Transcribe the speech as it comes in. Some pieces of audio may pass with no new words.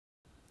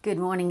Good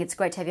morning. It's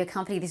great to have your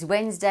company this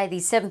Wednesday, the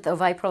 7th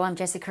of April. I'm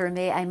Jessica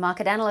Amir, a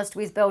market analyst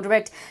with Bell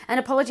Direct. And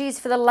apologies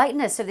for the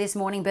lateness of this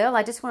morning, Bell.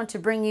 I just wanted to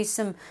bring you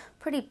some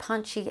pretty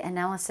punchy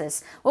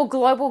analysis. Well,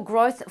 global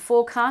growth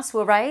forecasts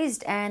were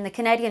raised and the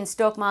Canadian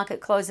stock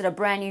market closed at a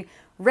brand new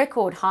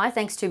record high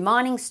thanks to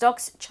mining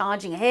stocks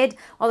charging ahead,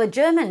 while the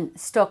German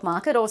stock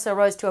market also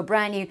rose to a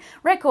brand new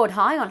record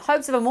high on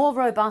hopes of a more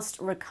robust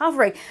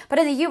recovery. But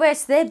in the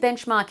US, their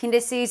benchmark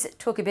indices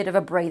took a bit of a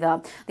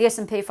breather. The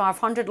S&P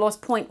 500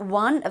 lost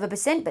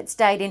 0.1% but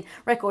stayed in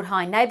record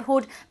high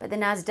neighbourhood, but the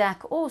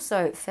Nasdaq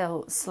also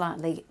fell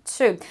slightly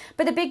too.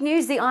 But the big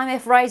news, the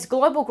IMF raised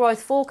global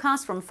growth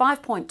forecast from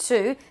 5.2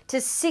 to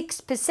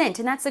 6%,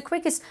 and that's the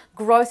quickest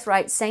growth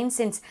rate seen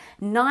since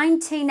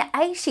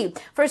 1980.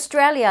 For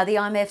Australia, the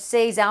IMF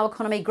sees our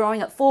economy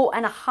growing at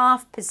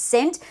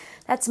 4.5%.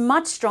 That's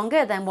much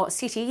stronger than what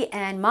Citi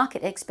and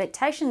market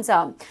expectations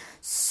are.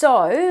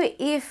 So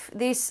if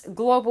this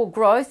global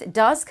growth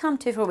does come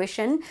to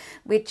fruition,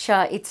 which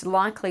it's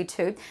likely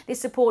to,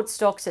 this supports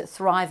stocks that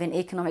thrive in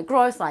economic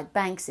growth like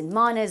banks and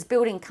miners,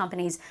 building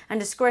companies, and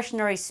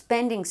discretionary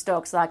spending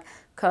stocks like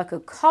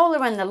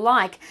Coca-Cola and the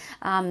like,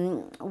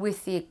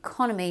 with the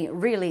economy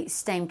really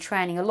steam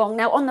training along.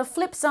 Now, on the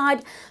flip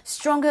side,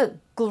 stronger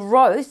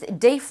growth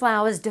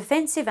deflowers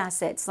defensive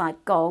assets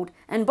like gold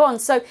and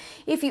bonds. So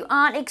if you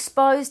aren't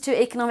exposed to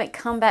economic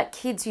comeback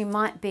kids, you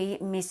might be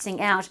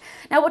missing out.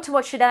 Now, what to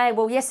watch today?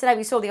 Well, yesterday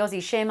we saw the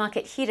Aussie share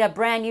market hit a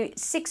brand new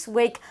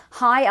 6-week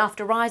high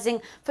after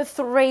rising for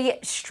 3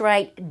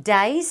 straight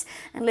days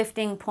and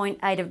lifting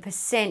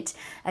 0.8%,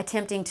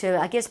 attempting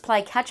to,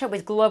 play catch up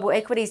with global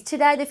equities.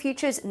 Today, the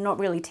futures not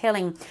really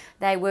telling.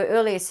 They were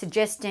earlier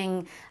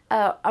suggesting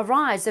a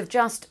rise of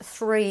just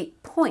 3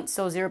 points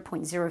or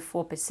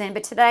 0.04%.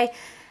 But today,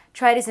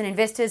 traders and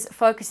investors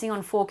focusing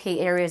on 4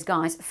 key areas,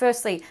 guys.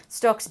 Firstly,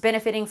 stocks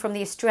benefiting from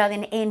the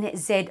Australian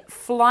NZ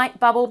flight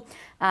bubble,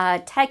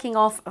 taking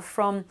off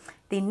from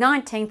the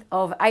 19th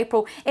of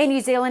April. In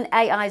New Zealand,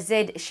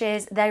 AIZ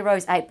shares, they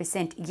rose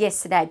 8%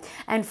 yesterday.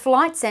 And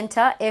Flight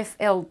Centre,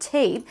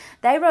 FLT,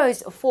 they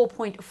rose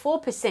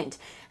 4.4%.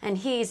 And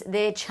here's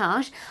their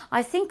chart.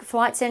 I think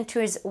Flight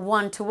Centre is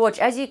one to watch.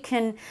 As you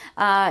can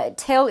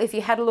tell if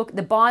you had a look,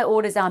 the buy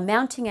orders are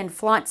mounting in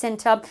Flight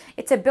Centre.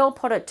 It's a Bell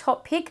Potter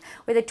top pick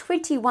with a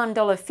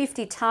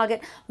 $21.50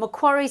 target.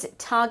 Macquarie's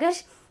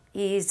target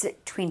is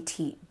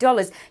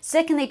 $20.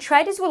 Secondly,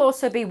 traders will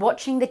also be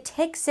watching the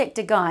tech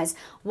sector, guys.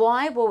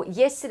 Why? Well,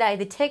 yesterday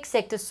the tech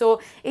sector saw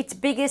its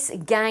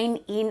biggest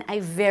gain in a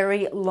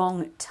very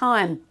long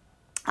time.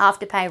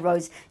 Afterpay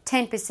rose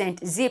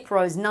 10%, Zip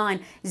rose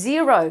 9%,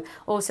 Xero,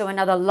 also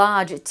another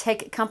large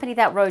tech company,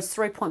 that rose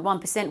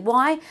 3.1%.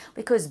 Why?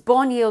 Because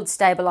bond yields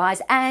stabilise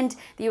and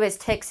the US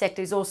tech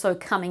sector is also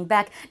coming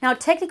back. Now,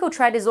 technical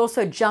traders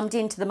also jumped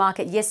into the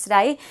market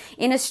yesterday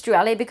in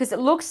Australia because it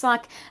looks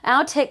like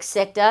our tech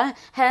sector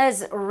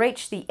has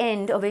reached the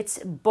end of its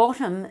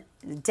bottom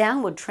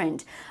downward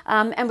trend.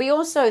 And we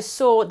also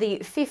saw the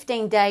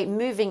 15-day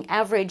moving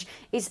average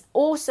is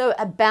also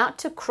about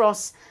to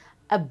cross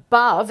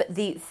above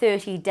the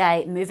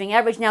 30-day moving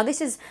average. Now, this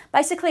is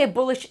basically a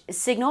bullish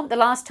signal. The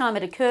last time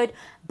it occurred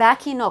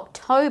back in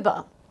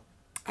October.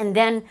 And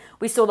then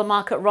we saw the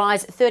market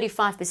rise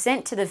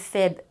 35% to the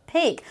Feb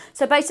peak.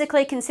 So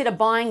basically consider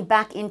buying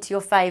back into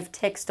your fave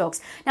tech stocks.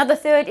 Now, the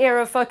third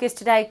area of focus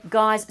today,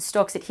 guys,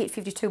 stocks that hit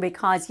 52-week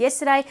highs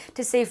yesterday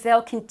to see if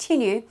they'll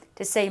continue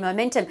to see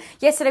momentum.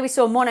 Yesterday we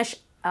saw Monash,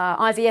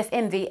 IVF,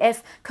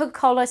 MVF,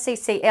 Coca-Cola,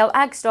 CCL,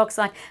 ag stocks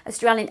like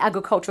Australian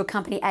Agricultural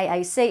Company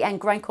AAC and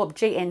GrainCorp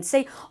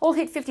GNC all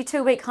hit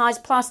 52-week highs,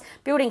 plus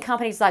building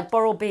companies like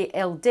Boral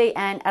BLD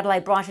and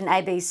Adelaide Brighton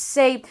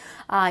ABC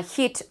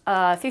hit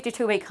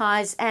 52-week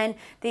highs, and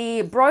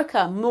the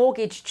broker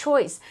Mortgage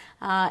Choice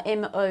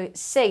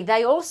MOC,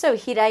 they also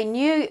hit a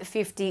new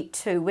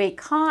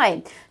 52-week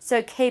high.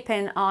 So keep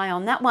an eye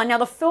on that one. Now,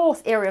 the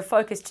fourth area of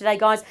focus today,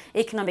 guys,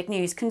 economic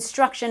news.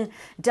 Construction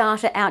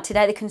data out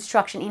today. The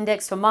construction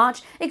index for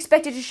March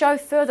expected to show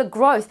further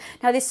growth.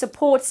 Now, this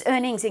supports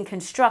earnings in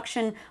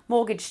construction,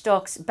 mortgage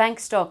stocks, bank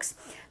stocks.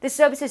 The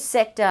services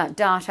sector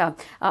data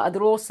that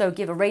will also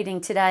give a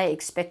reading today,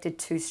 expected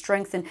to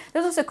strengthen.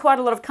 There's also quite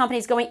a lot of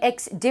companies going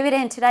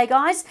ex-dividend today,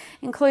 guys,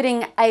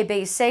 including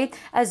ABC,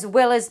 as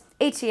well as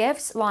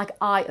ETFs like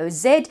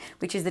IOZ,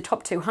 which is the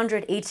top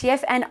 200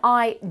 ETF, and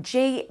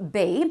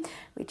IGB,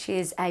 which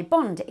is a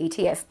bond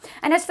ETF.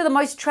 And as for the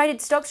most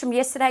traded stocks from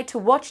yesterday to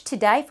watch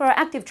today for our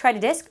active trader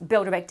desk,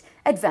 Bell Direct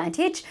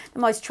Advantage, the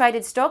most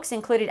traded stocks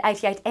included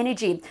 88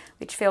 Energy,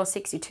 which fell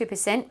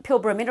 62%,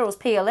 Pilbara Minerals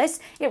PLS,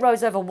 it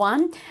rose over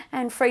 1%,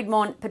 and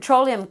Freedmont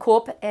Petroleum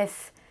Corp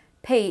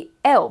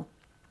FPL,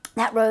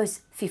 that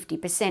rose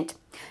 50%.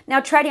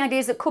 Now, trading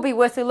ideas that could be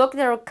worth a look.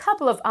 There are a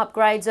couple of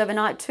upgrades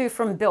overnight too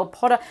from Bell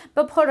Potter.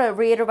 Bell Potter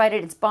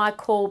reiterated its buy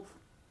call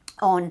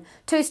on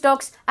 2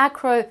 stocks,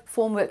 Acro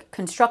Formwork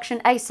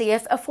Construction,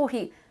 ACF, a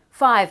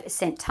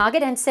 45-cent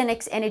target, and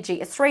Cenex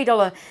Energy, a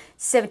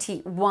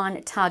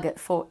 $3.71 target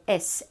for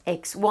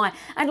SXY.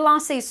 And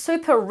lastly,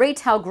 Super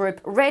Retail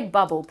Group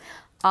Redbubble,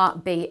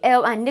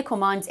 RBL, and Nickel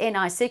Mines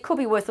NIC could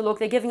be worth a look.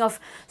 They're giving off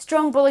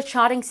strong bullish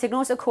charting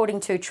signals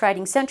according to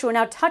Trading Central.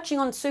 Now touching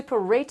on Super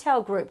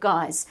Retail Group,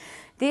 guys.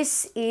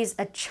 This is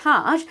a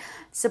chart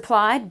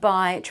supplied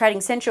by Trading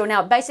Central.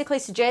 Now, it basically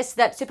suggests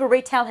that Super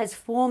Retail has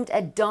formed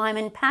a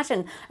diamond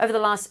pattern over the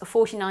last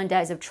 49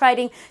 days of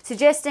trading,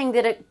 suggesting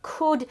that it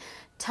could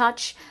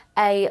touch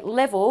a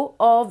level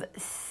of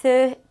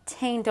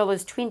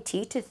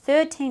 $13.20 to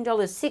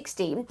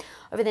 $13.60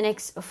 over the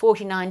next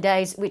 49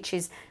 days, which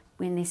is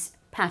when this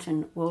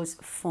pattern was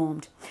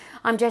formed.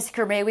 I'm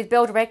Jessica Amir with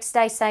Bell Direct.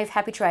 Stay safe,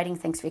 happy trading.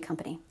 Thanks for your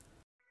company.